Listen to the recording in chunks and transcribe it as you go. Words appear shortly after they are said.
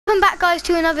Welcome back, guys,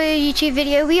 to another YouTube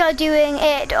video. We are doing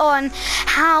it on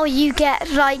how you get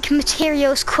like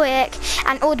materials quick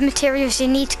and all the materials you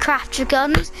need to craft your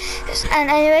guns. And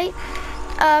anyway,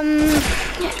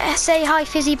 say hi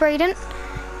Fizzy Braden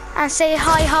and say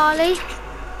hi Harley.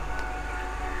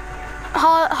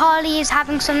 Harley is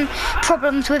having some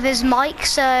problems with his mic,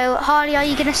 so Harley, are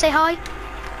you gonna say hi?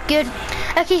 Good.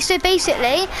 Okay, so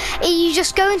basically, you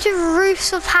just go into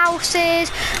roofs of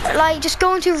houses, like just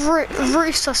go into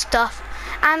roofs of stuff,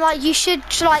 and like you should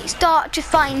like start to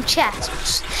find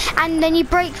chests, and then you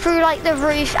break through like the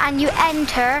roof and you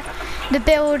enter the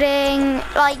building.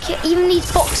 Like even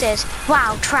these boxes,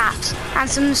 wow, traps and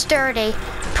some sturdy,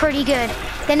 pretty good.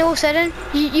 Then all of a sudden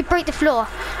you break the floor,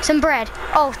 some bread.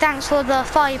 Oh, thanks for the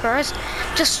fibers.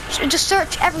 Just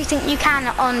search everything you can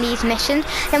on these missions.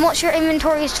 And once your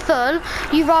inventory is full,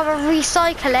 you rather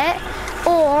recycle it,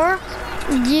 or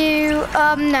you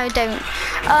no, don't.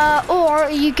 Or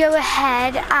you go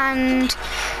ahead and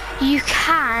you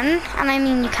can, and I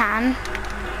mean you can,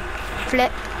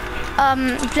 flip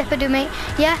a do mate,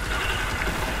 yeah.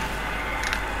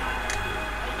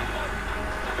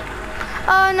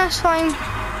 Oh, no, it's fine.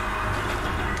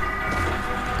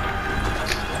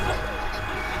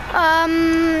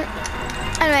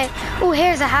 Anyway, oh,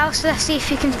 here's a house. Let's see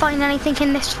if you can find anything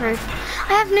in this roof.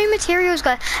 I have no materials,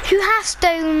 guys. Who has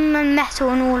stone and metal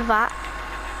and all of that?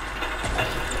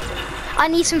 I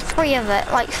need some free of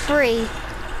it, like free.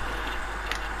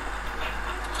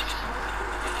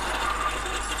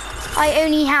 I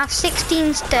only have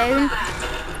 16 stone.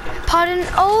 Pardon?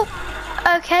 Oh,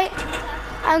 okay.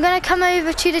 I'm gonna come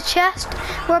over to the chest.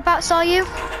 Whereabouts are you?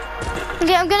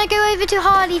 Okay, I'm gonna go over to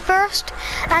Harley first,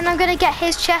 and I'm gonna get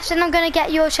his chest, and I'm gonna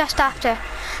get your chest after.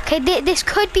 Okay, this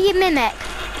could be a mimic.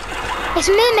 It's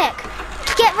a mimic.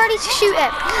 Get ready to shoot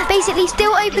it. Basically,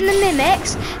 still open the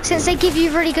mimics since they give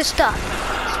you really good stuff.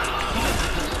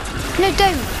 No,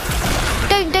 don't.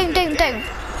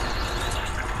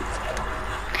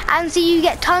 And so you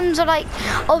get tons of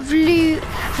of loot,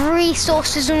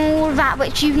 resources and all that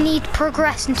which you need to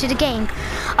progress into the game.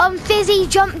 Fizzy,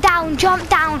 jump down,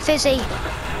 Fizzy.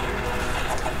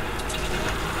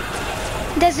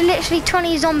 There's literally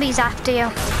 20 zombies after you.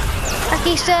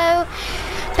 Okay, so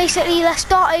basically let's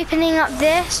start opening up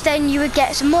this, then you would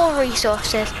get some more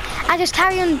resources. And just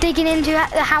carry on digging into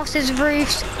the house's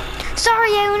roofs.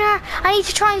 Sorry, owner, I need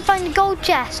to try and find the gold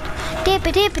chest.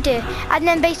 Dibba-dibba-doo. And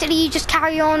then basically you just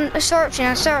carry on searching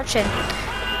and searching.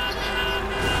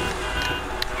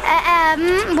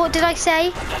 What did I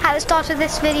say at the start of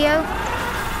this video?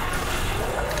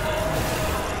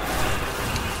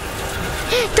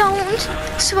 Don't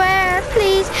swear,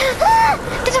 please.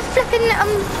 There's a flipping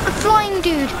flying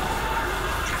dude.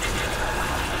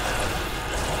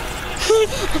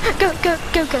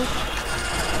 Go.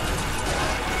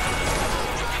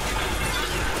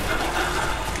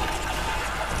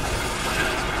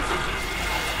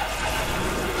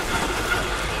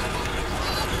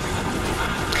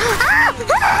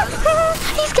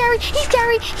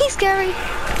 He's scary.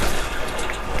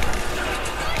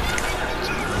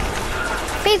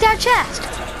 He's our chest.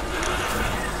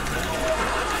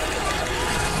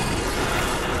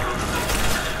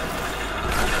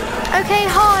 Okay,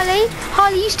 Harley,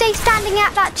 you stay standing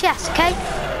at that chest, okay?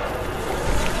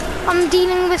 I'm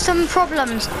dealing with some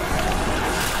problems.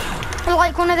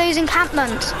 Like one of those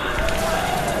encampments.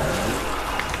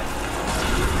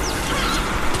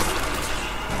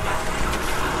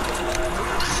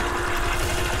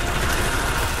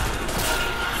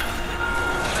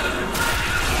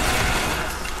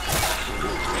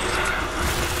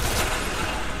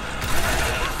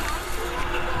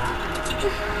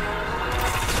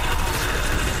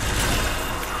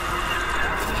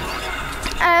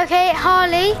 Okay,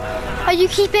 Harley, are you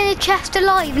keeping the chest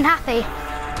alive and happy?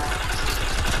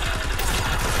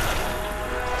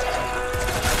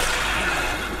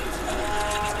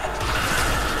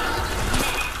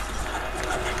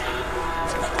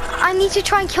 I need to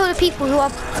try and kill the people who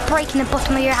are breaking the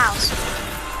bottom of your house.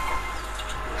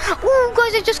 Oh,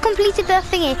 guys, I just completed the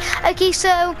thingy. Okay,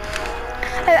 so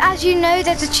as you know,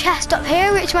 there's a chest up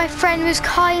here which my friend was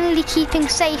kindly keeping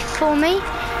safe for me,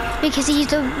 because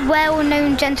he's a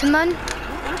well-known gentleman.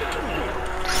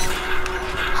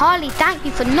 Harley, thank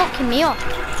you for knocking me off.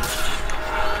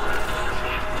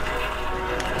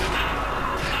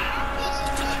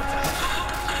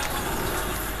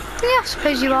 Yeah, I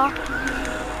suppose you are.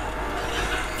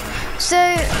 So,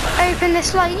 open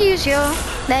this like usual,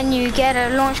 then you get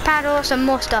a launch pad or some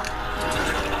more stuff.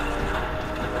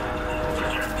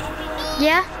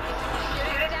 Yeah?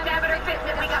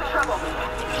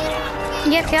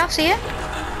 Yeah, okay, I'll see you.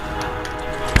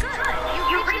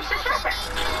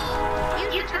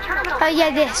 Oh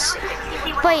yeah, this.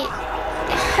 Wait.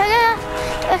 Hello?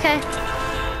 Okay.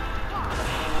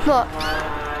 What?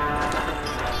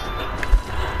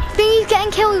 He's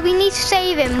getting killed. We need to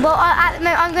save him. Well, at the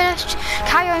moment, I'm going to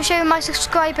carry on showing my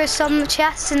subscribers some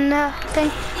chests and thing.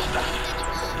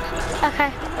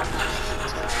 Okay.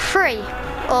 Free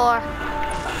or?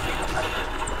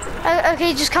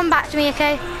 Okay, just come back to me,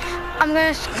 okay? I'm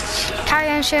going to carry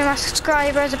on showing my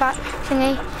subscribers about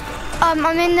thingy. I'm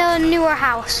in the newer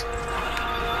house.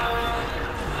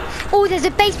 Oh, there's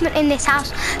a basement in this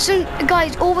house. So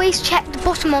guys, always check the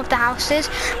bottom of the houses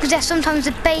because there's sometimes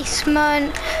a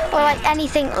basement or like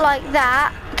anything like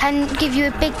that can give you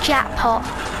a big jackpot.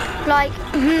 Like,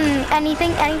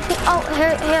 anything. Oh,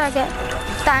 here I go.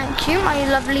 Thank you, my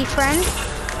lovely friend.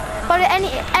 But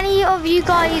any of you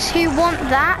guys who want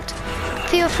that,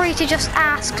 feel free to just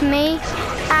ask me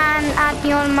and add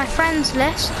me on my friends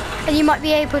list, and you might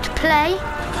be able to play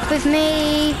with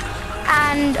me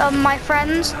and my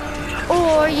friends.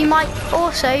 Or you might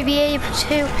also be able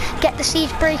to get the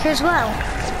siege breaker as well.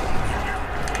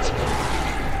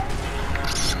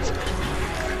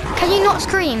 Can you not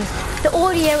scream? The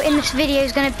audio in this video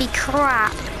is going to be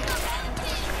crap.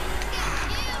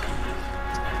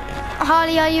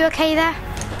 Harley, are you okay there?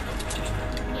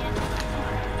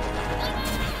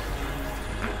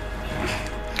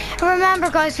 Remember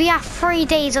guys, we have 3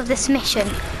 days of this mission.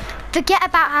 Forget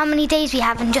about how many days we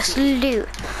have and just loot.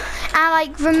 And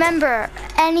like, remember,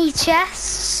 any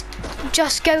chests,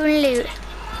 just go and loot.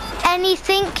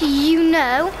 Anything you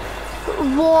know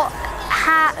what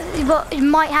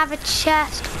might have a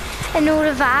chest and all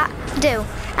of that, do.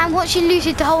 And once you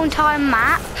looted the whole entire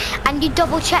map and you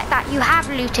double check that you have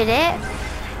looted it,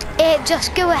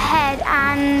 just go ahead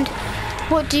and,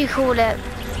 what do you call it?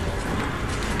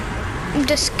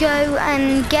 Just go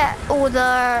and get all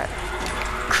the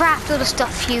craft all the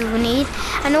stuff you need,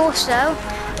 and also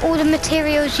all the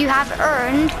materials you have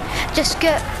earned. Just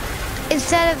go,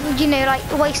 instead of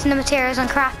like wasting the materials on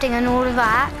crafting and all of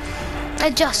that,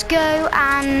 just go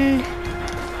and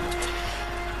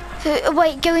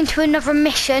go into another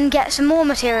mission, get some more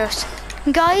materials,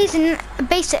 guys. And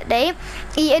basically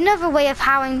another way of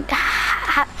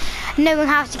knowing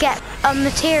how to get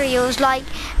materials, like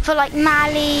for like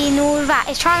Mali and all of that,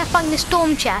 is trying to find the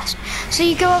storm chest. So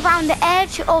you go around the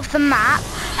edge of the map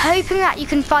hoping that you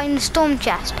can find the storm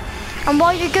chest, and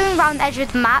while you're going around the edge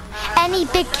of the map, any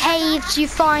big caves you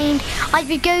find,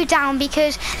 either go down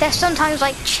because there's sometimes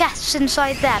like chests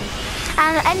inside them,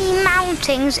 and any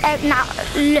mountains now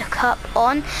look up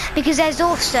on, because there's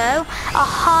also a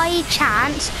high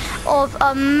chance of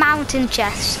mountain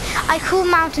chests. I call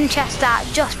mountain chests that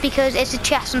just because it's a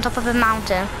chest on top of a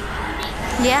mountain.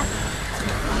 Yeah.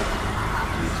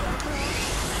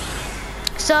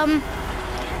 Some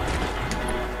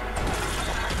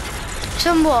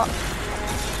what?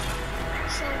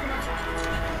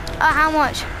 How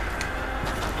much?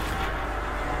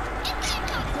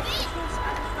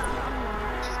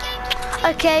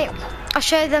 Okay, I'll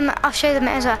show them it as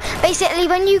well. Basically,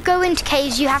 when you go into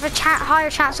caves, you have a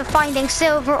higher chance of finding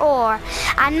silver ore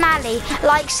and Mali.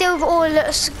 Like, silver ore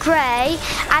looks grey,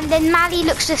 and then Mali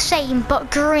looks the same but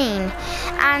green.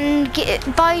 And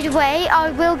by the way,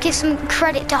 I will give some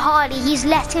credit to Harley. He's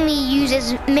letting me use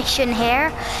his mission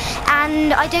here,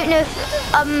 and I don't know if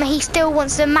he still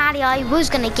wants the Mali I was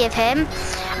gonna give him,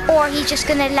 or he's just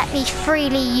gonna let me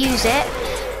freely use it,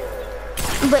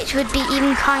 which would be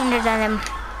even kinder than him.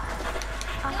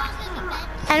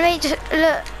 Anyway, just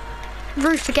look,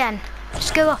 roof again.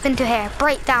 Just go up into here,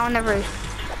 break down the roof.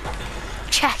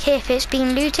 Check if it's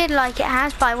been looted like it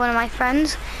has by one of my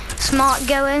friends. Smart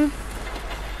going.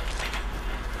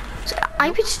 So I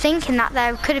was thinking that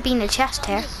there could have been a chest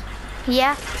here.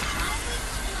 Yeah.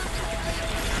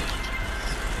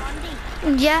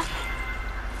 Yeah.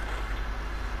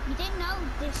 You didn't know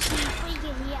this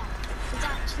figure here is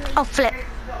actually... Oh, flip.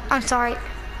 I'm sorry.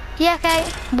 Yeah, okay.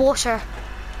 Water.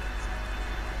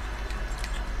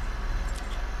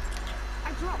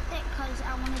 I dropped it because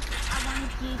I wanted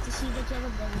you to see the other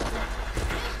things.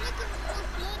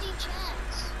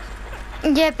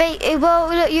 Yeah, well,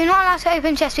 look, you're not allowed to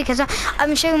open chests because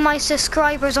I'm showing my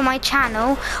subscribers on my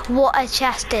channel what a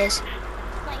chest is.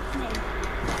 Like me.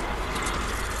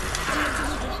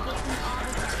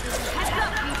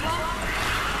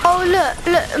 Oh, look,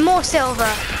 more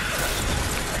silver.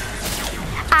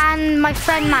 And my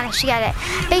friend managed to get it.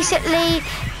 Basically,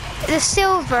 the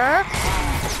silver...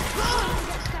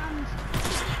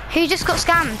 Who just got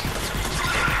scammed?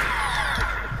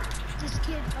 This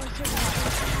kid,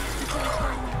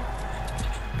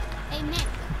 hey, Nick.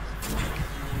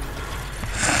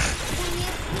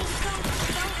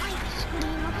 Don't like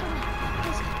scream up on it.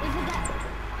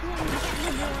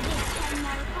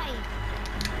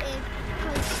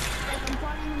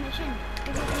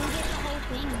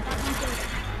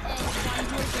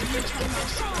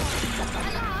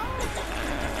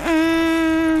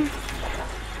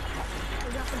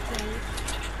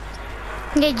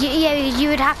 Yeah, you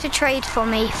would have to trade for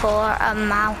me for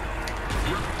Mal.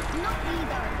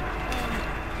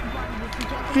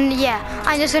 Yeah,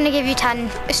 I'm just gonna give you 10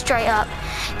 straight up.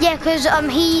 Yeah, because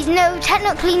he's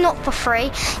technically not for free.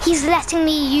 He's letting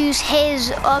me use his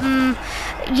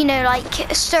you know,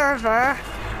 like server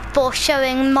for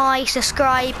showing my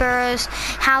subscribers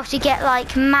how to get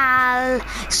like Mal,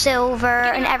 silver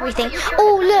and everything.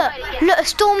 Oh look, a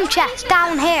storm chest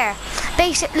down here.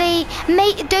 Basically,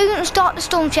 don't start the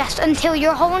storm chest until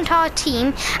your whole entire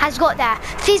team has got there.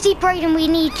 Fizzy, Braden, we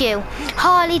need you.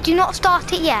 Harley, do not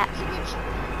start it yet.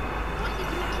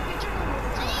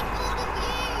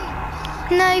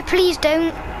 No, please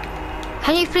don't.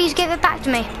 Can you please give it back to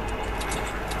me?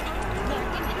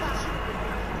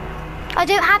 I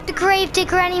don't have the grave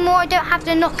digger anymore. I don't have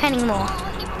the knock anymore.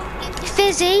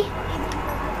 Fizzy.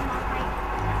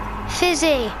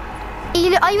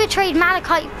 I would trade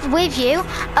Malachite with you,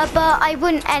 but I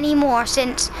wouldn't anymore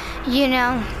since, you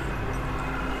know,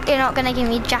 you're not gonna give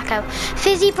me Jacko.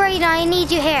 Fizzy, Braden, I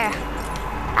need you here.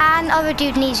 And other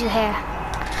dude needs you here.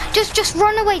 Just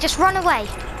run away,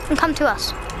 and come to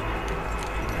us.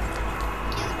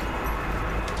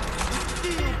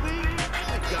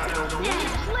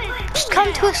 Just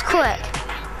come to us quick.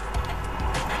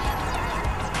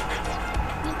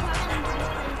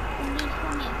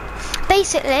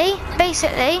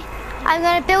 Basically, I'm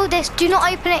gonna build this. Do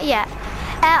not open it yet.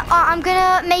 I'm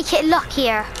gonna make it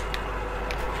luckier.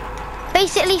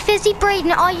 Basically, Fizzy,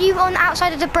 Braden, are you on the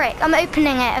outside of the brick? I'm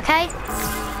opening it, okay?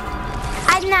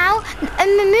 And now,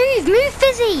 move,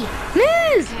 Fizzy,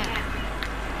 move!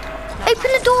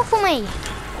 Open the door for me.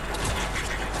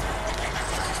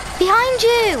 Behind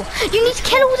you! You need to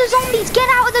kill all the zombies. Get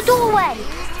out of the doorway.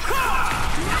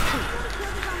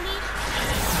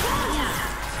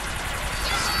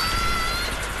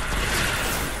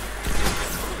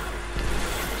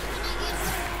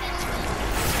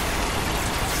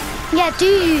 Yeah, do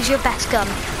use your best gun.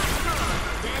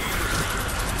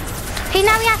 Okay,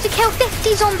 now we have to kill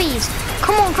 50 zombies.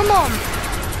 Come on.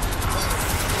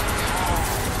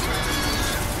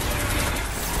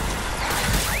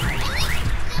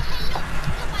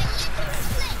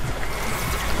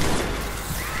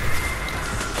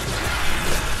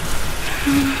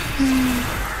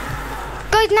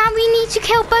 Guys, now we need to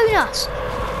kill Bonus.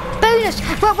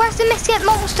 Well, where's the misfit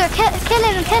monster? Kill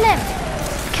him.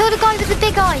 Kill the guy with the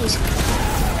big eyes.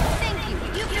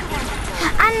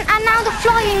 And now the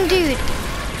flying dude.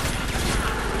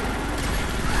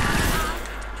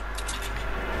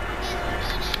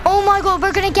 Oh my god,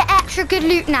 we're gonna get extra good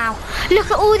loot now. Look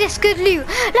at all this good loot.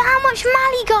 Look how much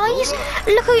Mally, guys.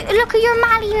 Look at your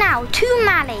Mally now. 2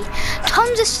 Mally.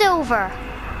 Tons of silver.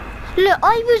 Look,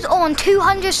 I was on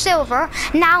 200 silver.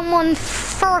 Now I'm on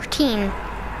 13.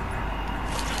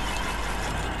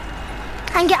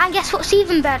 And guess what's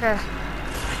even better?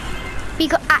 We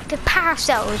got active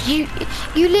paracels.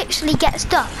 You literally get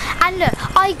stuff. And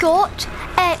look, I got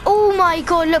oh my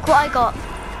god, look what I got.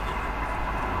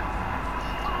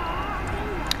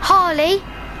 Harley.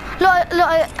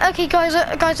 Look, okay guys,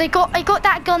 I got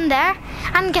that gun there.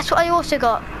 And guess what I also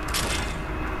got?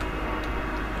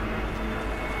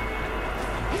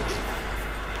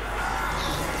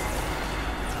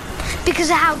 Because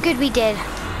of how good we did.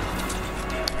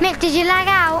 Mick, did you lag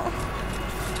out?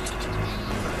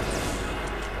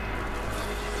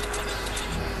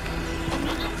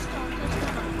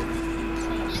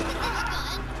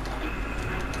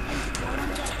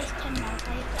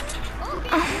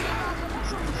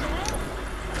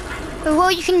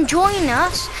 Well, you can join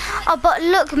us, but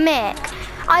look, Mick,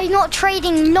 I'm not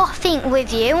trading nothing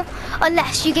with you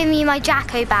unless you give me my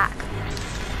Jacko back.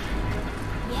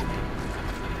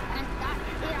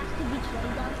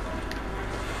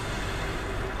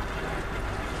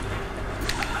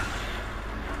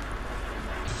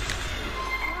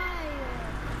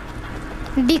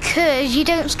 Because you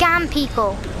don't scam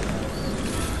people.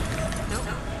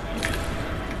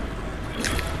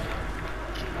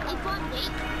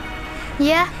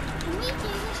 Yeah? Can we do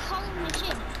this whole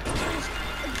mission?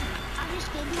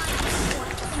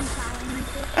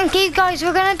 Okay guys,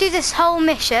 we're gonna do this whole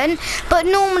mission, but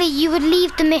normally you would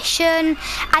leave the mission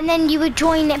and then you would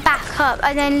join it back up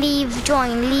and then leave,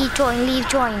 join.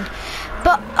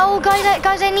 But oh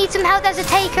guys, I need some help. There's a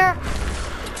taker.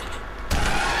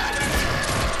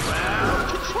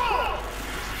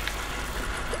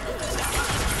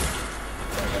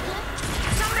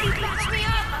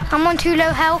 I'm on too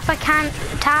low health, I can't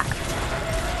attack.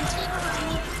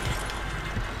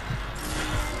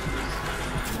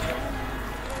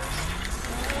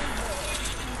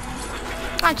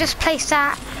 I just placed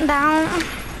that down.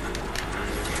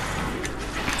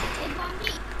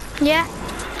 Yeah.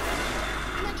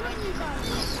 Can I join you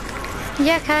guys?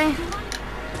 Yeah, okay.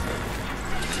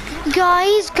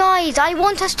 Guys, I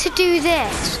want us to do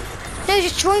this. No,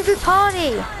 just join through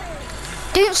party.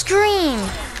 Don't scream.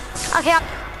 Okay,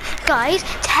 guys,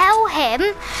 tell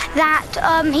him that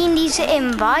he needs an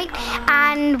invite,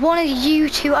 and one of you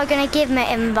two are gonna give him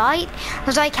an invite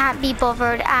because I can't be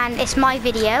bothered and it's my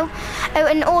video. Oh,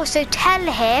 and also tell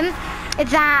him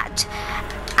that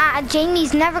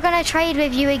Jamie's never gonna trade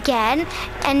with you again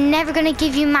and never gonna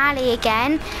give you Mally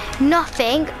again.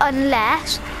 Nothing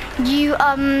unless you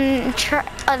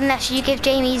unless you give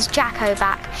Jamie's Jacko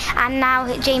back. And now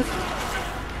Jamie.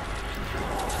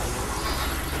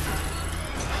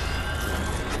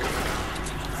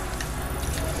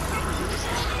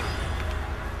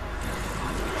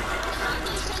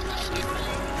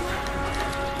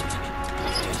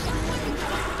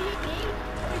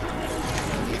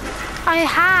 I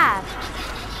have.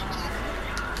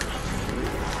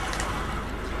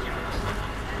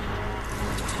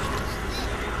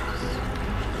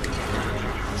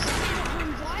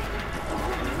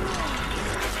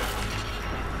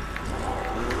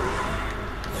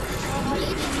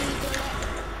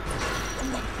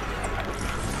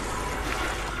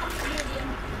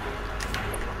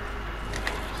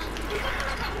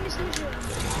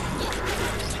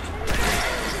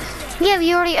 Yeah,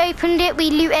 we already opened it. We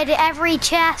looted every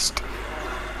chest.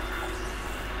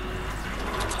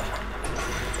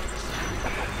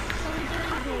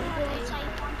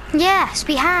 Yes,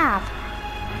 we have.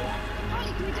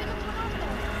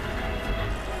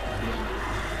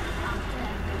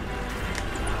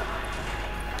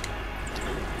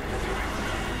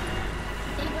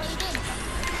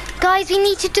 Guys, we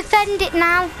need to defend it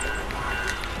now.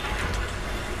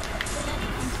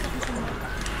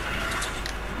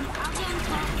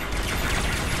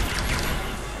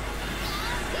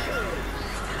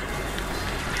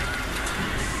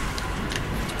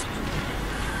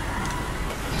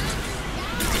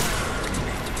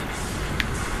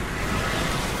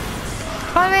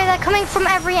 By the way, they're coming from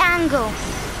every angle.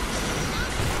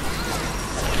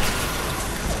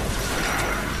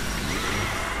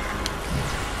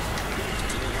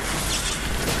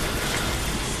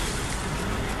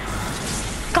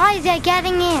 Guys, they're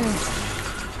getting in.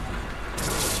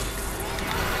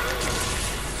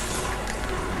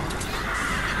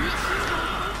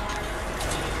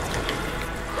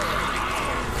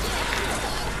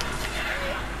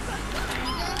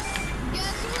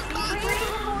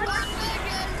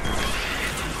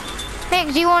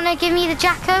 Nick, do you want to give me the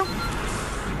Jacko?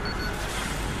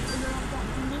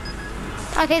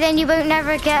 Okay, then you won't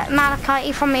never get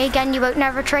Malachite from me again. You won't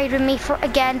never trade with me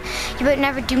again. You won't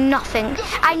never do nothing.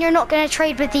 And you're not going to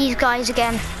trade with these guys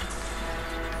again.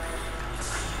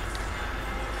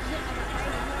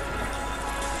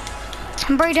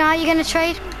 Braden, are you going to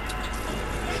trade?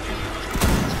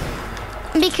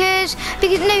 Because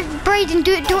no, Braden,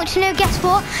 do you want to know, guess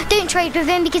what? Don't trade with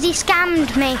him because he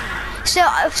scammed me. So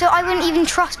I wouldn't even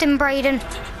trust him, Braden.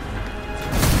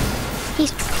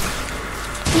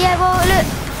 Yeah, well,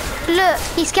 look,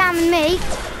 he's scamming me.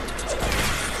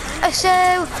 So,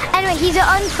 anyway, he's an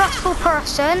untrustful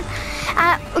person.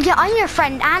 Yeah, I'm your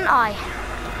friend, aren't I?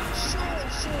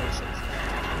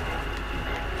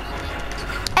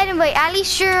 Anyway, at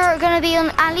least you're gonna be on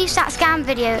at least that scam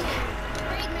video.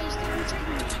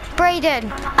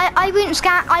 Braden, I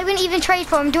wouldn't even trade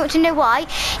for him. Do you want to know why?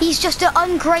 He's just an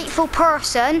ungrateful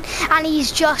person, and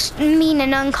he's just mean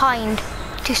and unkind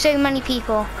to so many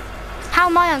people. How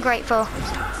am I ungrateful?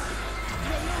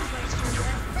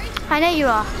 I know you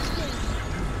are.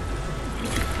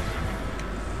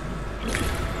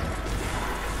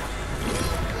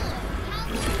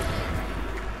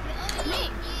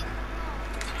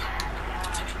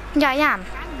 Yeah, I am.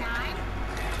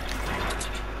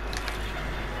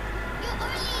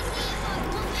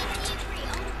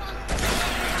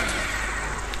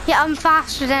 Yeah, I'm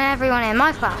faster than everyone in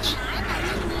my class.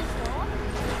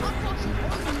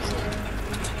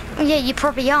 Yeah, you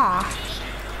probably are.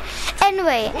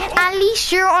 Anyway, at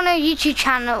least you're on a YouTube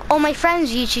channel, or my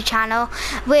friend's YouTube channel,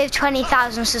 with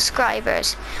 20,000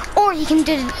 subscribers. Or he can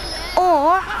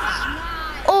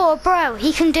or bro,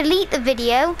 he can delete the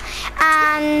video,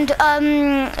 and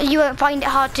you won't find it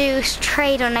hard to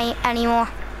trade on it anymore.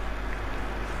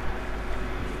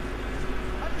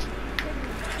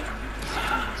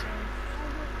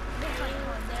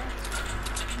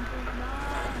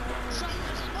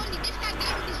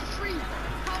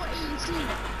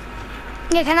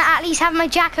 Yeah, can I at least have my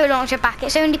Jacko launcher back?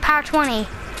 It's only power 20.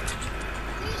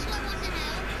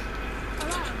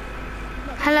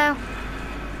 Hello?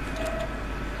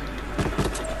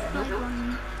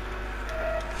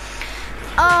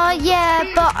 Yeah,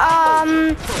 but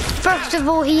first of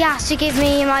all, he has to give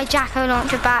me my Jacko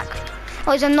launcher back,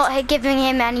 or I'm not giving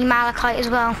him any malachite as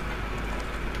well.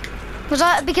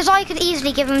 Because I could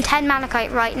easily give him 10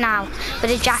 malachite right now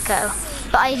with a Jacko,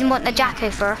 but I didn't want the Jacko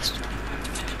first.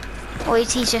 Or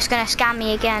he's just gonna scam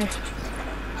me again.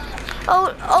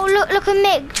 Oh, look at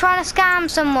Mick trying to scam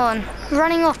someone,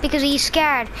 running off because he's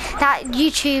scared that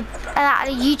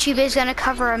YouTube is gonna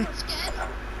cover him.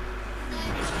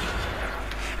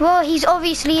 Well, he's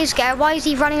obviously scared. Why is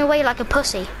he running away like a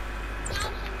pussy?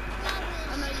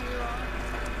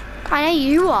 I know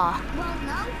you are.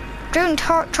 Don't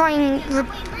try and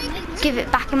give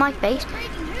it back in my face.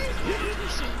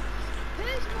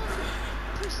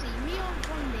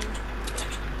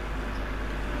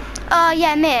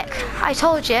 Yeah, Mick. I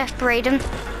told you, Braden.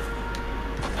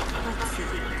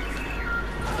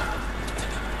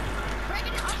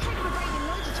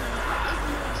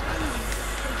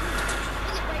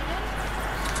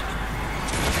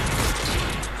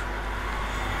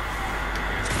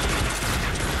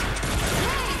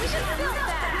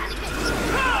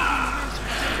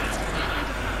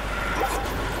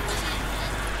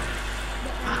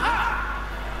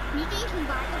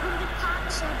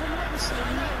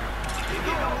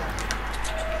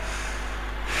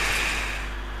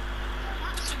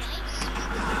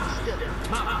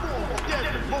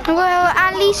 Well,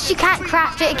 at least you can't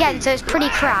craft it again, so it's pretty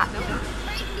crap.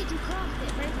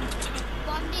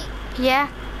 Yeah?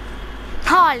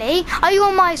 Harley, are you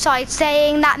on my side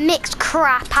saying that Mick's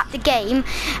crap at the game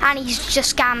and he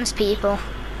just scams people?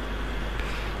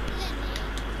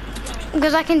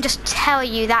 Because I can just tell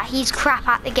you that he's crap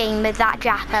at the game with that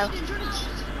Jacko.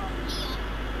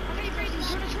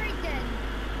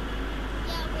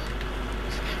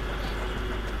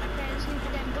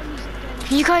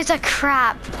 You guys are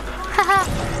crap.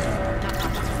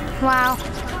 Wow.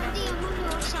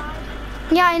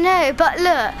 Yeah, I know, but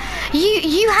look,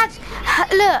 you had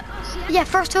look. Yeah,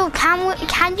 first of all,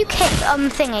 can you kick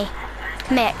thingy,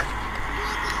 Mick?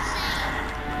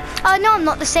 Oh no, I'm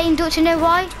not the same. Don't you know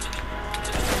why?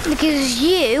 Because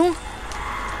you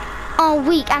are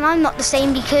weak, and I'm not the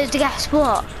same because guess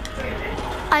what?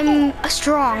 I'm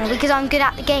strong because I'm good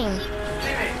at the game.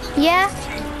 Yeah.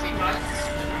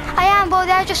 I am, but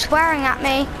they're just swearing at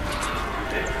me.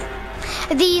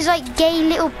 These like gay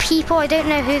little people, I don't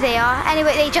know who they are.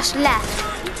 Anyway, they just left.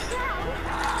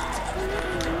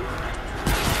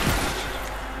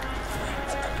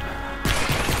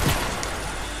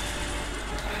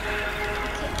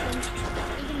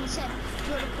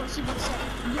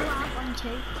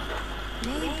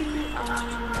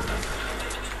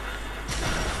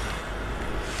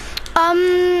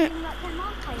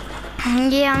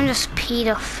 Yeah, I'm just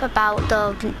peed off about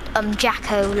the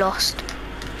Jacko lost.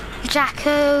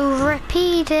 Jacko,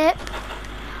 repeat it.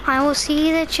 I will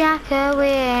see the Jacko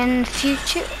in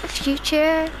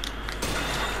future.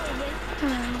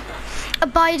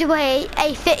 By the way,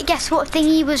 guess what thing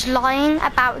he was lying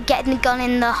about getting the gun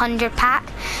in the 100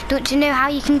 pack? Don't you know how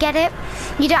you can get it?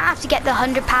 You don't have to get the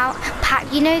 100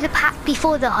 pack. You know the pack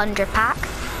before the 100 pack?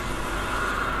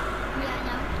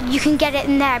 You can get it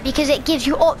in there because it gives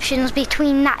you options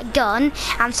between that gun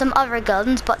and some other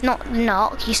guns, but not the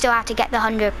knock. You still have to get the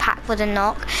 100 pack with a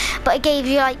knock, but it gave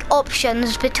you like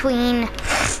options between,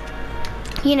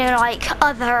 you know, like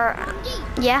other.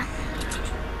 Yeah.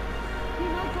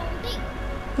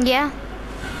 Yeah.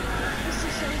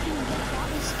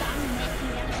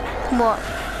 What?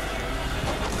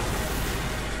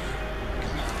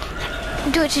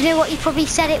 Don't you know what you probably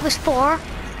said it was for?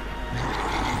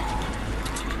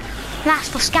 That's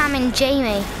for scamming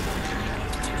Jamie.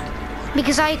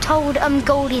 Because I told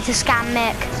Goldie to scam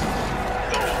Mick.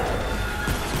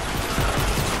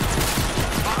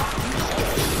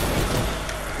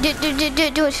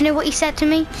 Do you know what he said to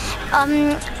me?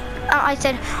 I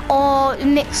said, oh,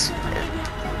 Mick's.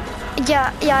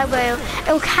 Yeah, I will.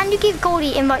 Oh, can you give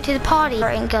Goldie invite to the party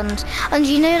for guns? And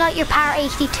you know, like your power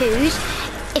 82s.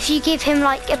 If you give him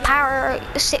like a power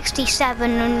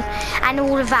 67 and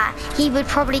all of that, he would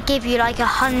probably give you like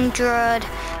 100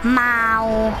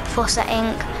 mal for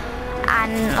something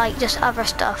and like just other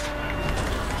stuff.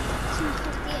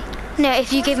 No,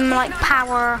 if you give him like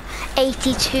power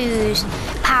 82s,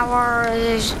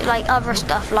 powers, like other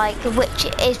stuff, like which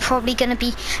is probably gonna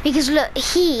be, because look,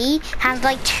 he has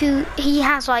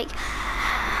like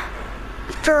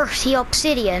 30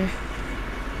 obsidian.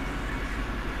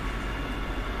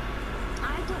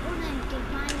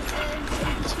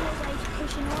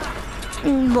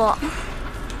 What? They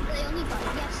only got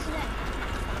it yesterday.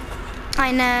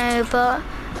 I know, but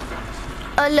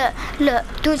Look,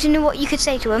 don't you know what you could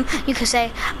say to him? You could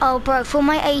say, oh bro, for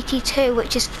my 82,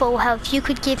 which is full health, you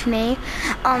could give me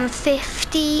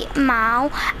 50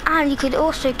 mal, and you could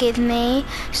also give me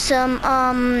some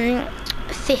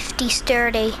 50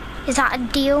 sturdy. Is that a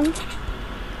deal?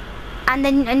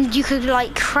 And you could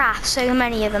like craft so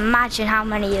many of them. Imagine how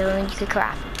many of them you could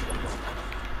craft.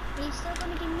 Are you still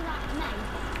gonna give me that name?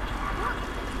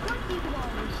 What do you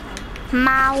always say?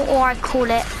 Mal, or I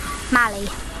call it Mally.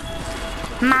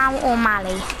 Mal or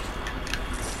Mally.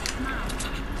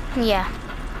 Mal. Yeah.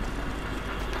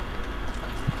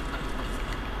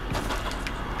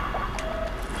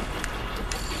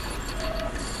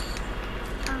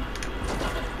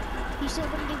 You still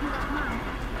gonna give me that Mal?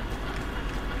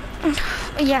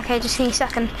 Yeah, okay, just give me a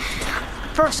second.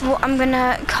 First of all, I'm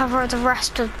gonna cover the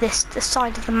rest of the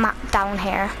side of the map down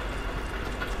here.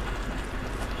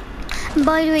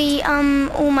 By the way,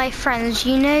 all my friends,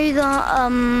 you know that,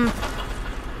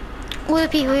 all the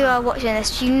people who are watching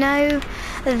this, you know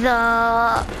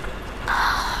the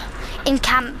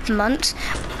encampment.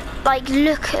 Like,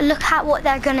 look at what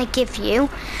they're gonna give you,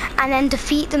 and then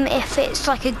defeat them if it's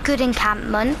like a good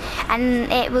encampment,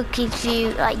 and it will give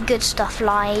you like good stuff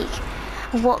like,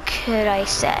 what could I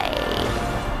say?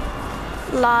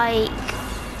 Like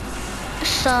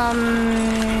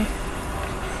some,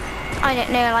 I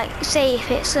don't know, like say if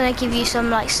it's gonna give you some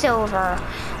like silver,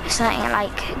 something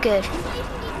like good.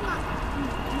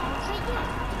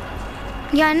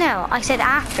 Yeah, I know. I said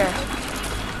after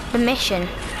the mission.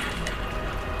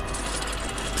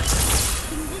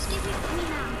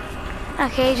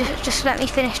 Okay, just let me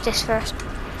finish this first.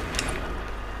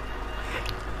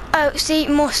 Oh, see,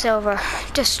 more silver.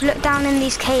 Just look down in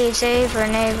these caves over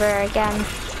and over again.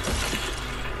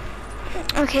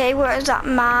 Okay, where is that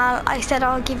mal? I said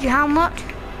I'll give you how much?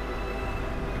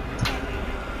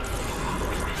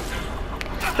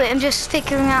 Wait, I'm just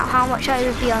figuring out how much I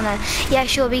would be on there. Yeah,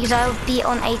 sure, because I would be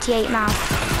on 88 mal.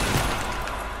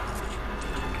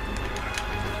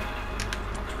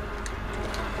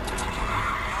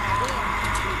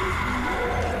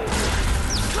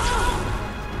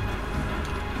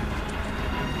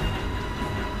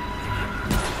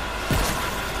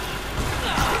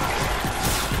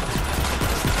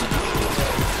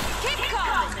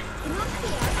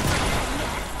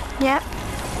 Yep.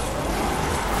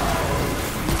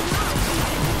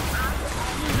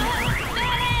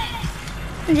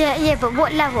 Yeah, but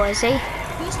what level is he?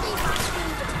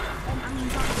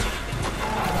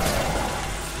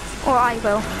 Or I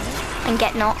will, and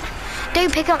get not.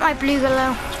 Don't pick up my blue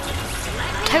glow.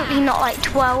 Totally not like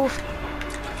 12.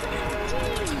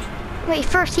 Wait,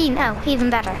 13, oh, even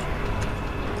better.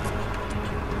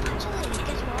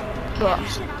 What?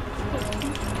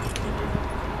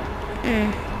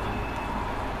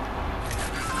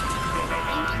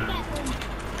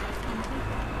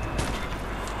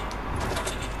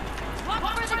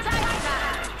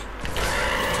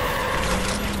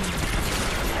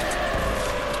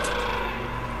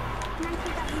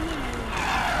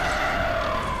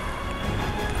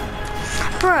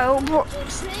 Bro,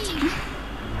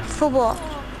 for what?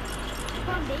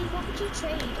 What would you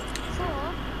trade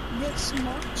for this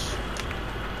much?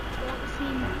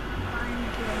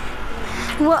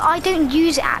 Well, I don't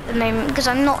use it at the moment because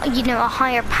I'm not, you know, a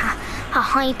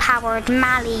high-powered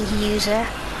Mally user.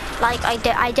 Like I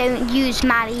don't use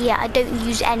Mally yet. I don't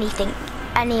use any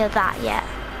of that yet.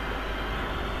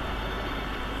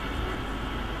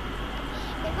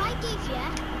 If I give you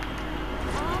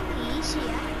all these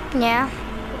here, Yeah.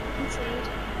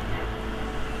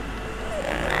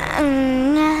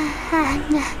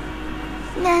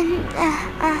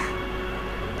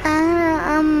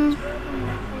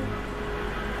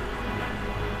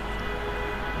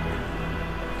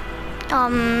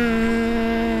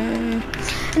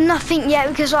 Nothing yet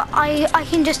because I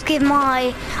can just give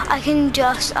my, I can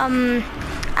just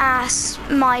ask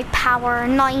my power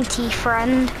 90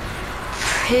 friend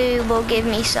who will give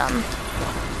me some.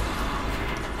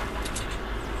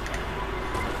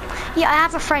 Yeah, I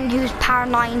have a friend who's power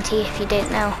 90 if you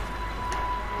didn't know.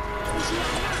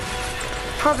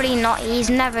 Probably not, he's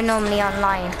never normally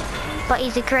online, but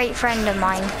he's a great friend of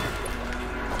mine.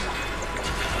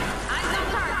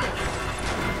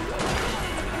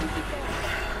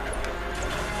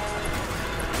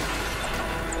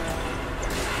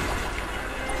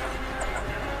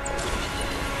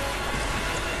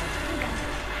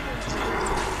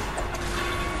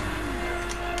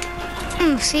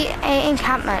 See,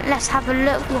 encampment. Let's have a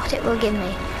look what it will give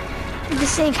me.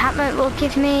 This encampment will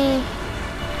give me...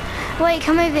 Wait,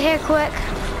 come over here quick.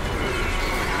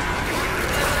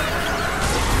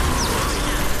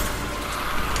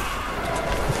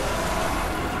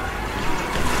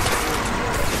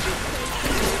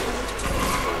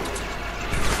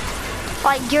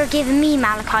 like you're giving me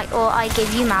malachite or I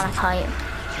give you malachite.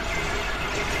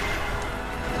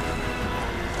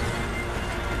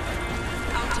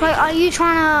 Like, are you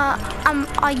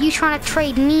trying to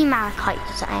trade me malachite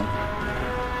or something?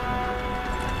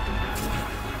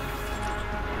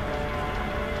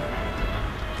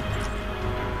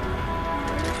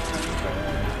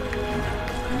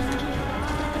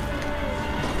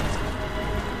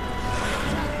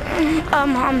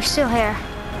 I'm still here.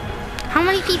 How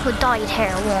many people died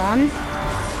here? 1,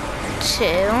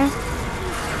 2,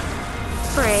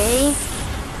 3,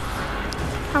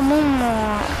 and 1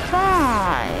 more.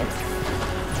 5.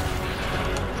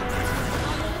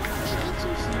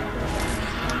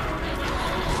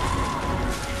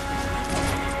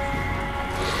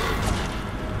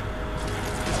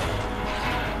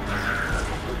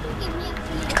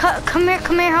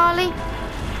 Come here, Harley.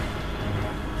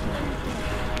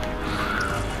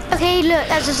 Okay, look,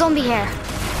 there's a zombie here.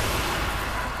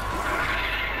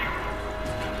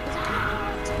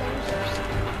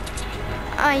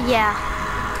 Yeah.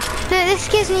 Look, this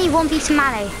gives me 1 piece of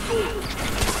melee.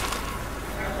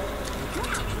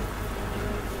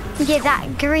 Yeah,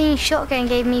 that green shotgun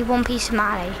gave me 1 piece of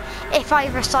melee if I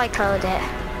recycled it.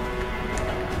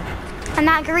 And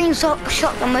that green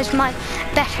shotgun was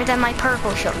better than my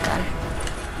purple shotgun.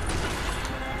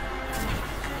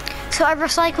 So I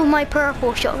recycled my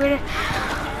purple shotgun.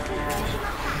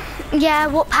 Yeah,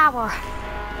 what power?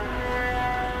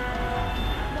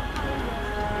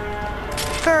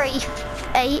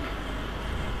 38.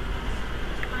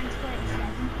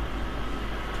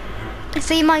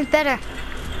 See, mine's better.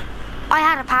 I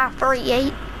had a power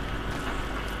 38.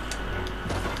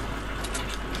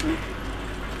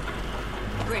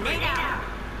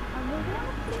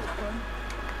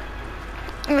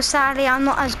 Well, sadly, I'm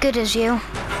not as good as you.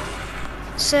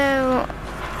 So,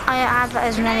 I have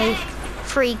as many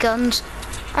free guns.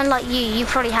 Unlike you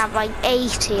probably have like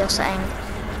 80 or something.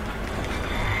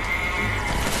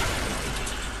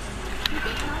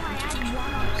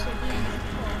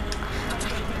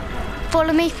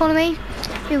 Follow me, follow me.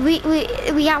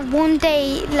 We have 1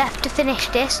 day left to finish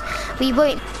this. We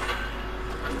won't,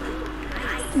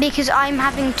 because I'm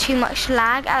having too much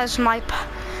lag as my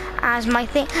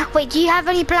thing. Wait, do you have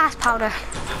any blast powder?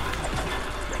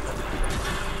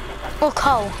 Or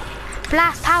coal?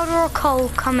 Blast powder or coal?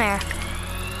 Come here.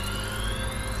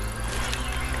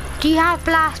 Do you have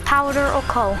blast powder or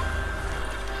coal?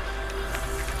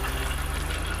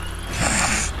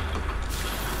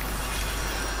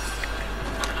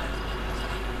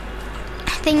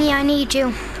 Thingy, I need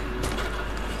you.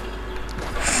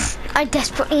 I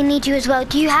desperately need you as well.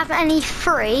 Do you have any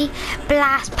free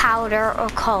blast powder or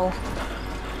coal?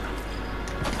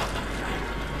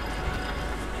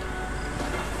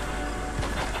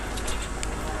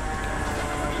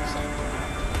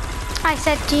 I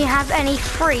said, do you have any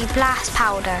free blast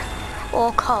powder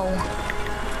or coal?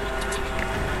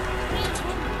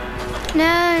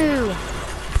 No.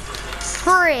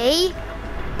 Free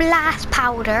blast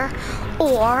powder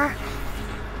or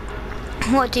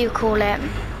what do you call it?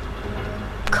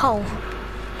 Coal.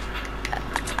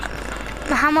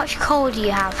 How much coal do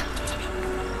you have?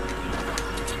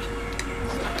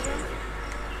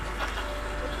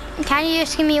 Can you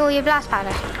just give me all your blast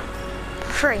powder?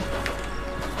 Free.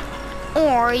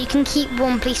 Or you can keep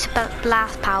 1 piece of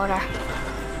blast powder.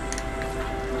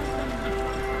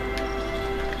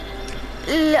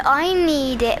 I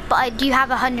need it, but I do have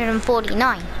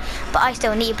 149. But I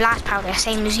still need blast powder,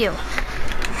 same as you.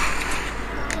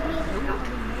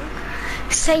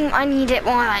 Same, I need it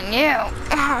more than you.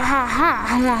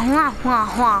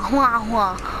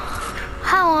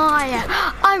 How are you?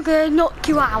 I'm gonna knock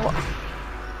you out.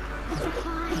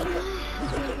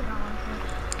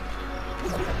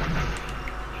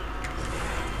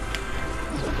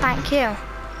 Thank you.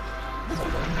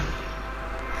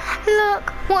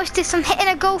 Look, watch this, I'm hitting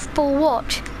a golf ball,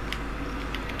 watch.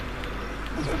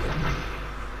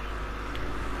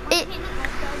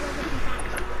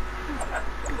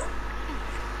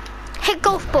 Hit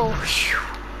golf ball.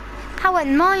 That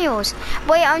went miles.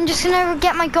 Wait, I'm just gonna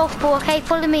get my golf ball, okay?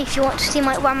 Follow me if you want to see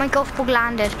where my golf ball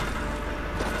landed.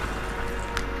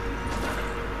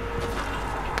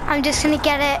 I'm just gonna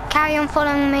get it. Carry on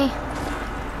following me.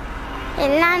 It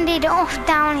landed off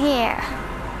down here.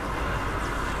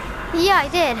 Yeah, I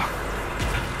did.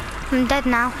 I'm dead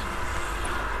now.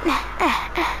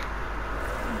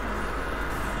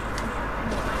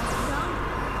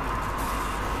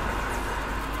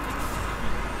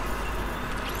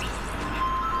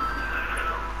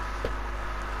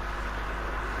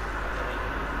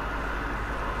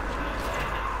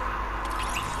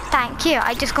 Thank you,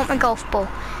 I just got my golf ball.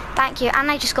 Thank you. And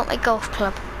I just got my golf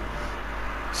club.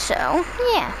 So,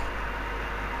 yeah.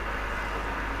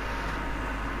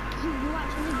 You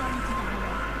actually going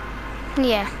to die.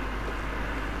 Yeah.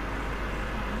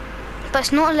 But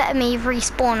it's not letting me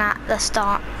respawn at the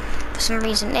start for some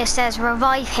reason. It says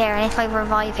revive here, and if I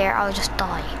revive here, I'll just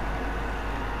die.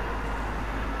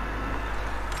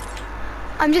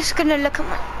 I'm just gonna look at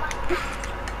my...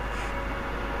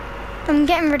 I'm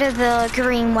getting rid of the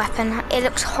green weapon. It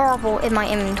looks horrible in my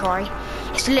inventory.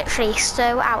 It's literally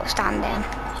so outstanding.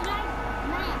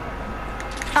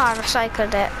 Oh, I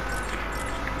recycled it.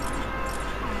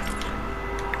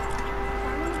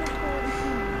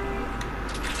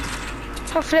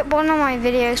 I flip one of my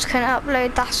videos can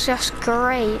upload, that's just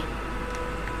great.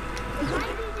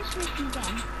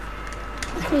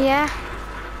 Yeah.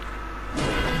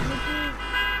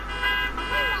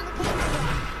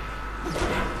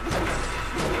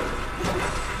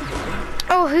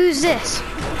 Oh, who's this?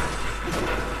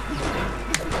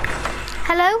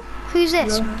 Hello? Who's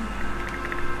this? Hello.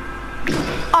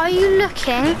 Are you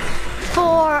looking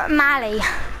for Mally?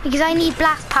 Because I need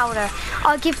blast powder.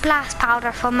 I'll give blast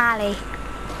powder for Mally.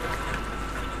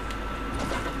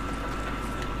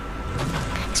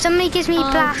 If somebody gives me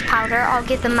blast powder, I'll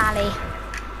give them Mally.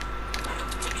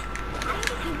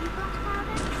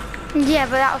 Yeah,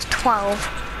 but that was 12.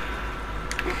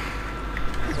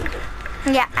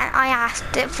 Yeah, and I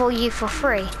asked it for you for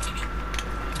free.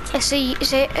 So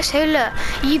look,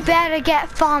 you better get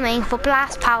farming for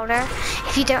blast powder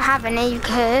if you don't have any,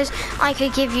 because I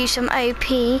could give you some OP,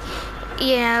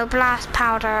 you know, blast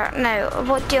powder. No,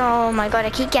 what do, oh my god, I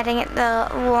keep getting it the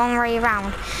wrong way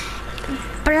around.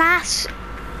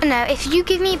 No, if you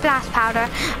give me blast powder,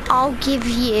 I'll give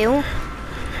you,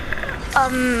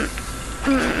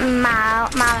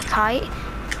 malachite.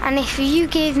 And if you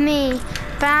give me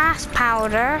blast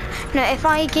powder, no, if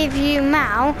I give you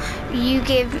Mal, you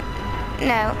give,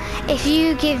 no, if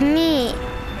you give me,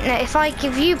 no, if I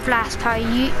give you blast powder,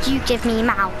 you give me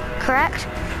Mal, correct?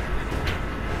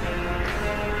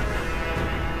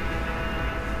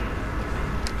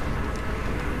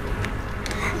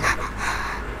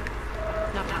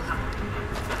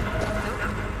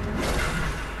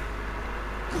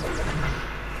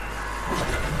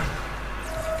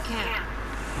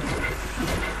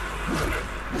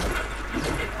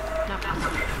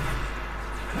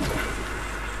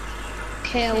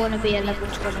 Okay, I want to be a level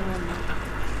 21.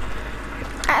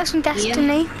 Out of some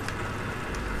Destiny. Yeah.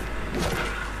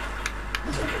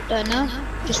 Don't know,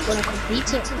 just want to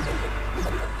complete it.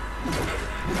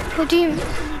 What do you...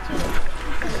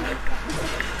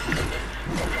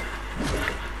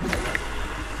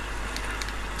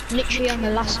 Literally on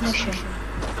the last mission.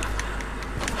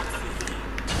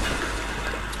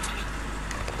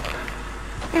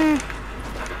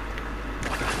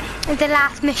 Is the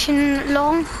last mission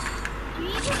long?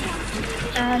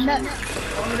 No.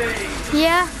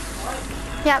 Yeah?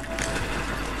 Yep.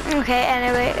 Okay,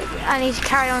 anyway, I need to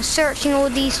carry on searching all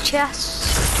these chests.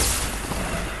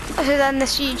 So then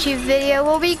this YouTube video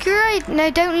will be great. No,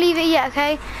 don't leave it yet,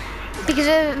 okay? Because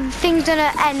things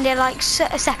gonna end in like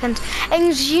a second.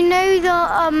 And you know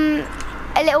the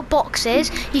little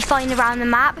boxes you find around the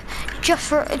map? Just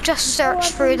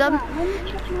search through them.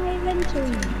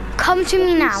 Come to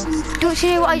me now. Don't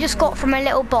you know what I just got from a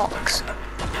little box?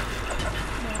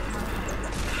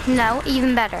 No,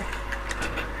 even better.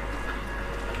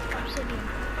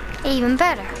 Even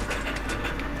better.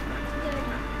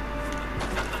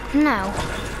 No.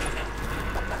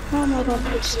 Oh my god,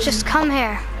 Just come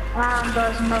here. And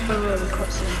there's another room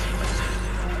cutscene.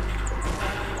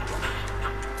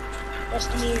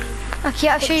 Destiny. Okay,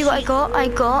 I'll show you what I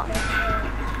got.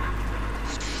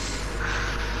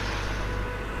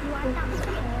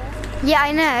 Yeah,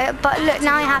 I know, but look,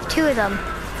 now I have 2 of them.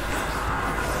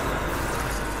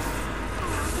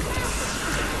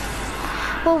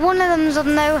 Well, one of them's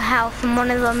on no health and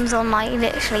one of them's on like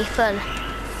literally full.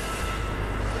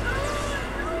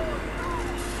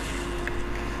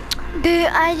 Boo,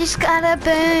 I just got a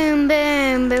boom,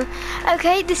 boom, boom.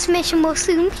 Okay, this mission will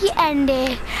soon be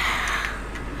ended.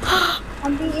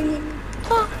 I'm beating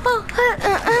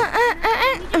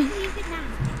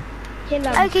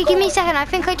Okay, give me a second. I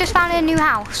think I just found a new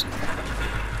house.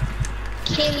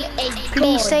 Kill a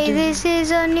Please god. say this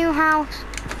is a new house.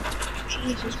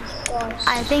 Jesus Christ.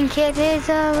 I think it is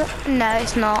a... No,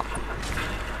 it's not.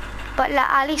 But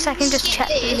at least I can just check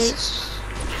the loot.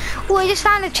 Oh, I just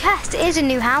found a chest. It is a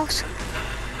new house.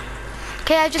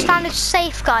 Okay, I just found a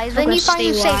safe, guys. When you find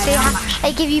a safe,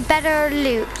 they give you better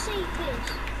loot.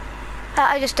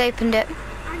 I just opened it.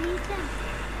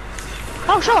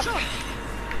 Oh, sure.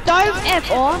 Don't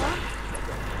ever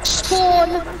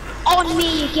Spawn on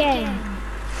me again.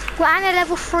 Well, and a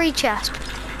level 3 chest,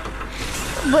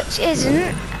 which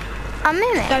isn't a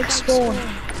mimic. Don't spawn.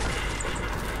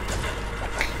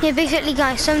 Yeah, basically,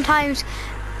 guys, sometimes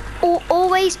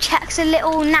always check the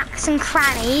little knacks and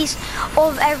crannies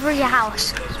of every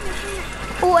house.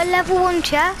 Or a level 1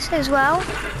 chest as well.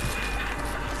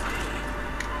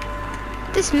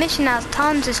 This mission has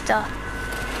tons of stuff.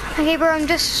 Okay, bro, I'm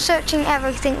just searching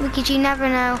everything because you never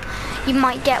know. You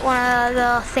might get one of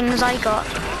the things I got.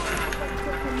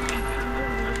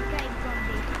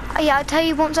 Yeah, I'll tell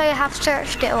you once I have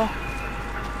searched it all.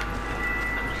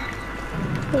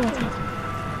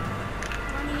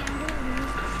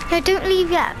 No, don't leave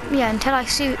yet. Yeah, until I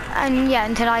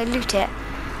until I loot it.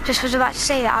 Just was about to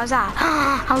say that. I was like,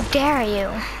 how dare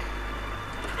you?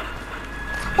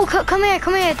 Oh, come here,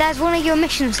 come here. There's one of your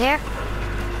missions here.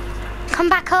 Come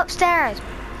back upstairs.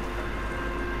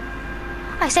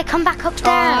 I said come back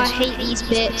upstairs. Oh, I hate these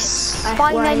bits.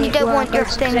 Fine, then you don't want your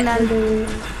thing then.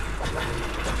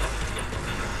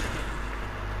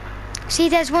 See,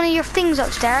 there's one of your things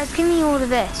upstairs. Give me all of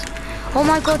this. Oh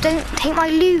my god, don't take my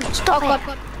loot. Stop it.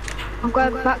 God. I'm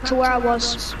going back to where I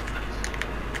was.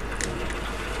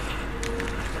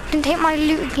 Don't take my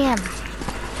loot again.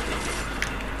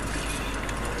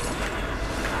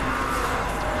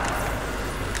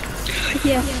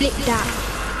 Yeah, flip that.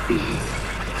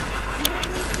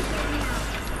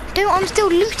 Dude, I'm still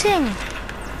looting.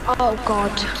 Oh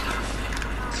god.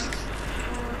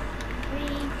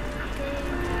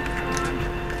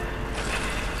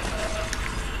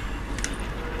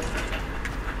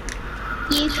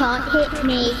 You can't hit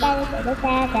me.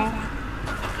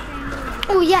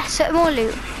 Oh yes, more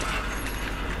loot.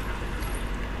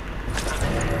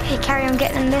 Okay, carry on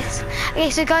getting this. Okay,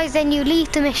 so guys, then you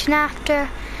leave the mission after,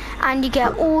 and you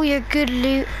get all your good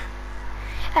loot.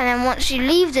 And then once you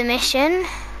leave the mission,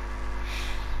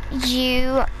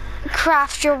 you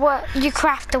craft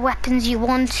the weapons you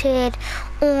wanted,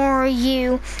 or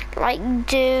you like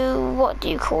do, what do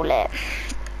you call it?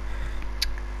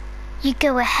 You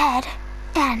go ahead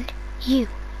and you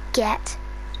get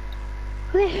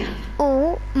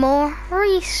all more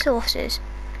resources.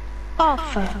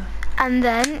 Offer. And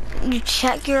then you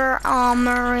check your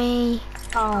armory.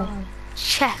 Oh.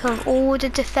 Check of all the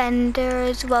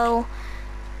defenders. Well,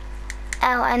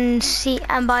 and see.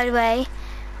 And by the way,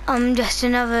 just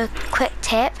another quick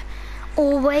tip: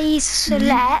 always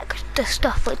select the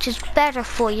stuff which is better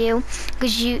for you,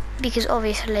 because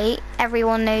obviously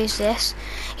everyone knows this.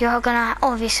 You're gonna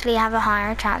obviously have a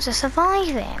higher chance of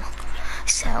surviving.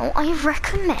 So I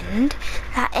recommend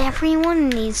that everyone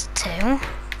needs to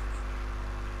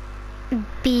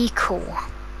be cool.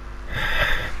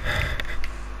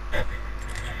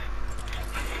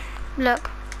 Look.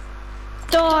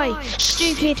 Die!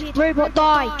 Stupid robot,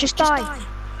 die! Just die!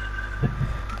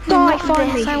 Die,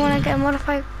 finally! I want to get a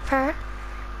modified per.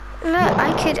 Look,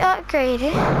 I could upgrade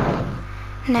it.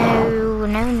 No,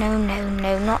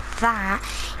 not that.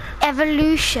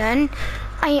 Evolution.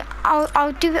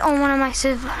 I'll do it on one of my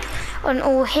on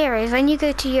all heroes. When you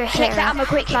go to your hero,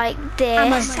 like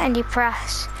this, and you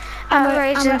press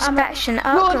upgrade inspection,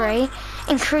 upgrade,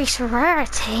 increase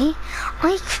rarity,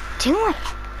 I could do it.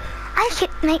 I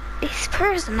could make this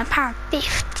person a power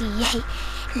 58.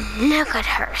 Look at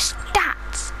her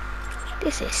stats.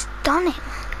 This is stunning.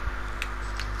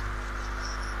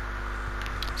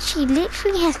 She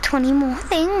literally has 20 more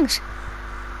things.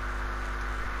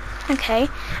 Okay,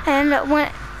 and look,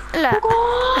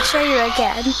 I'll show you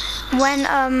again. When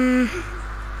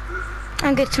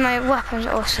I go to my weapons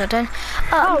all of a sudden.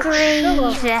 Upgrade,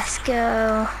 let's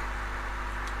go.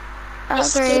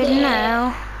 Upgrade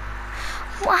now.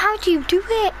 Well, how do you do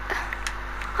it?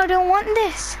 I don't want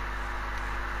this.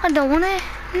 I don't want it.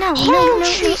 No, no,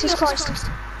 Jesus Christ.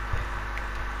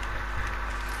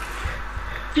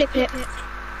 Flip it.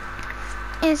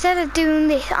 Instead of doing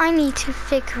this, I need to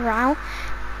figure out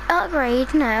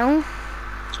upgrade now.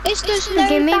 This does no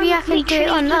okay, maybe damage. I can do it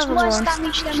on another worse one.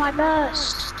 Damage than my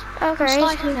burst. Upgrade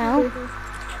now.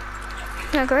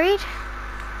 Upgrade.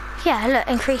 Yeah, look,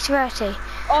 increase rarity.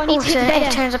 Also,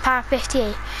 it turns a power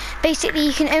 58. Basically,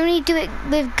 you can only do it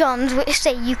with guns, which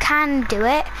say you can do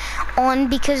it on,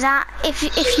 because that if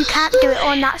you can't do it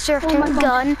on that certain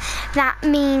gun, that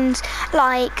means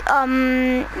like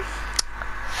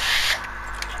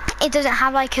it doesn't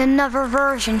have like another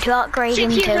version to upgrade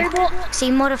into.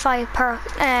 See, modify per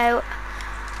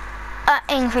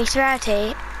increase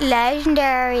rarity,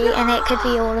 legendary, and it could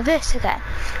be all of this again.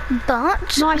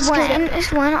 But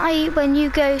when you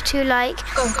go to like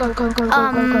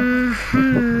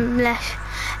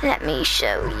let me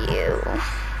show you.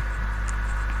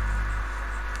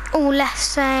 Oh, let's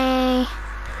say...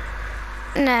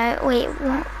 No, wait,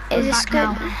 what? Is this good?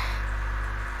 Now.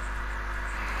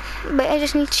 Wait, I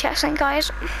just need to check something,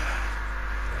 guys.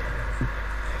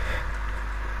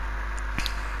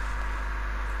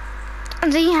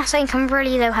 So you have something from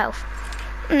really low health.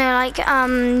 No, like,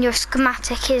 your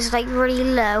schematic is, like, really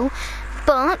low.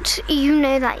 But, you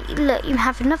know that, look, you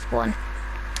have another one.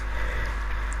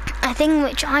 A thing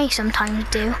which I sometimes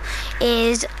do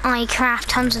is I craft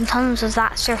tons and tons of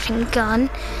that certain gun,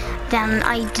 then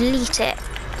I delete it.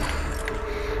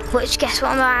 Which, guess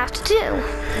what I'm about to do?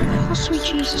 Oh, sweet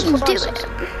Jesus Do Christ.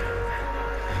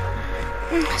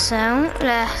 it. So,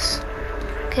 let's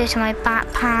go to my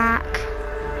backpack.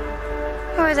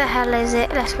 Where the hell is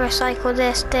it? Let's recycle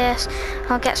this.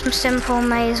 I'll get some simple,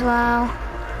 may as well.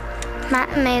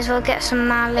 May as well get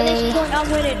some At Mali. this point, I'm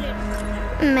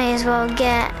winning. May as well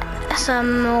get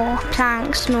some more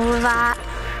planks and all of that.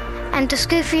 And just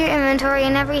go through your inventory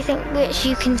and everything which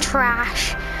you can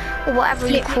trash, or whatever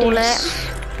you call it.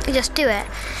 Just do it.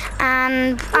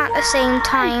 And at the same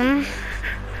time,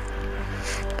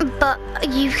 but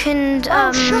you can,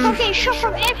 I'm getting shot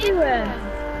from everywhere.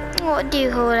 what do you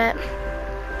call it?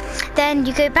 Then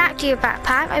you go back to your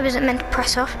backpack. I wasn't meant to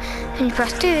press off. And you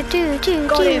press do.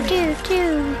 Got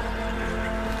him.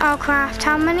 I'll craft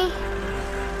how many?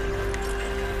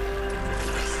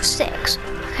 6.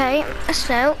 Okay,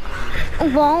 so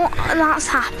while that's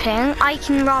happening, I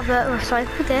can rather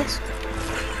recycle this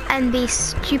and be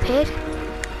stupid.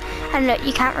 And look,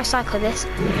 you can't recycle this.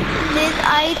 This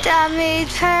item is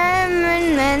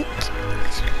permanent.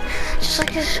 Just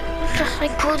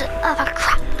like all the other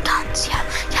crap guns. Yeah.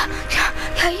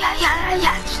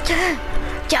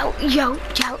 Yo.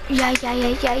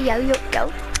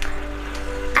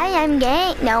 I am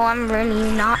gay. No, I'm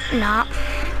really not.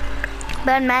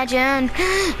 But imagine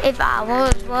if I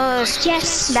was.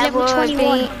 Yes, that level would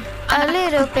 21. be a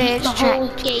little bit the whole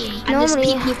strange. game. And Normally,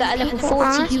 there's people that are level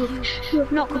 40 who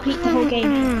have not completed the whole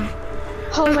game.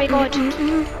 Oh my god.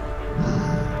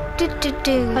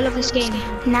 I love this game.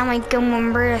 Now I go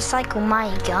and recycle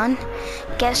my gun.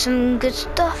 Get some good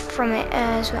stuff from it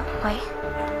as well. Wait.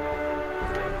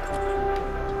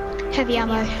 Heavy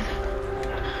ammo.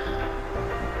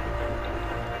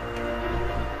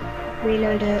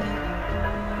 Reload it.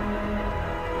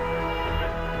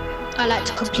 I like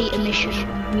to complete a mission.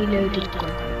 Reloaded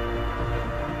gun.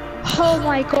 Oh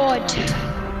my god.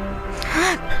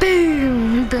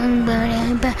 Boom, boom,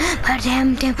 boom, boom,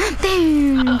 boom,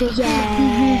 boom.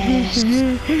 Yes.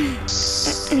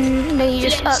 No, you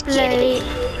just upgrade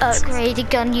the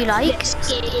gun you like. Let's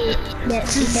get it.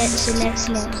 Let's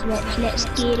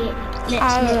get it.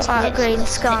 I'll upgrade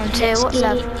this gun too. What's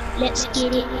up? Let's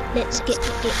get it. Let's get it.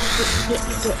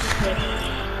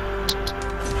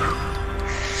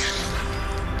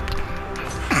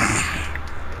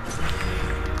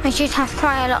 I should have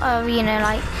quite a lot of, you know,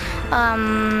 like,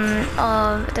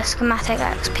 of the schematic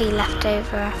XP left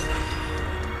over.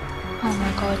 Oh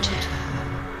my god.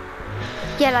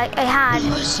 Yeah, like I had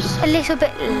a little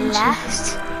bit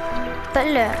less, but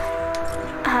look,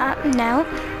 no,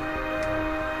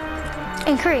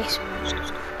 increase.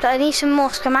 But I need some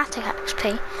more schematic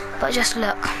XP, but just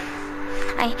look.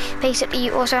 Basically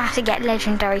you also have to get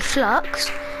legendary flux,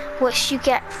 which you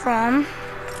get from,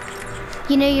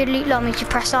 you know, your loot log means you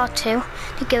press R2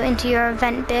 to go into your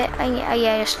event bit, and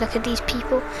yeah, just look at these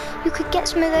people. You could get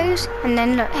some of those, and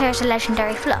then look, here's a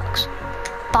legendary flux.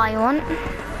 Buy one.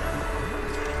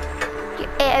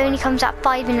 It only comes at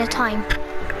 5 in a time.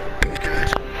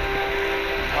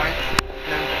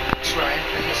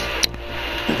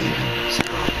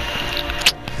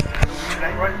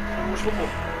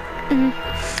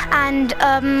 And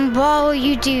while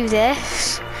you do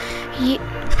this,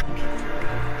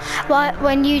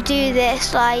 when you do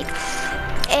this, like,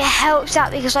 it helps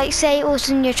out because, like, say all of a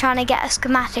sudden you're trying to get a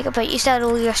schematic, but you sell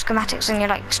all your schematics and you're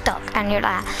like stuck, and you're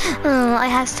like, oh, I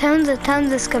have tons of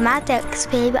schematics,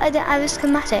 babe, but I don't have a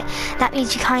schematic. That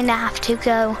means you kind of have to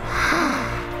go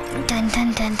dun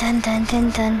dun dun dun dun dun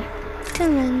dun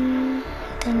dun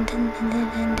dun dun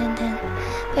dun dun dun.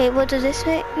 Wait, what does this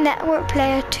say? Network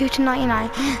player 2 to 99.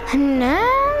 No.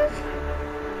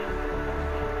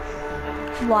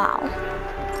 Wow.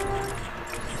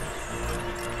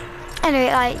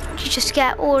 Anyway, like, you just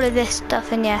get all of this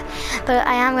stuff in, yeah. But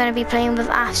I am going to be playing with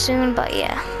Ash soon, but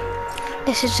yeah.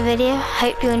 This is the video.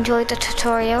 Hope you enjoyed the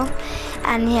tutorial.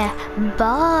 And yeah,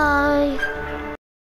 bye.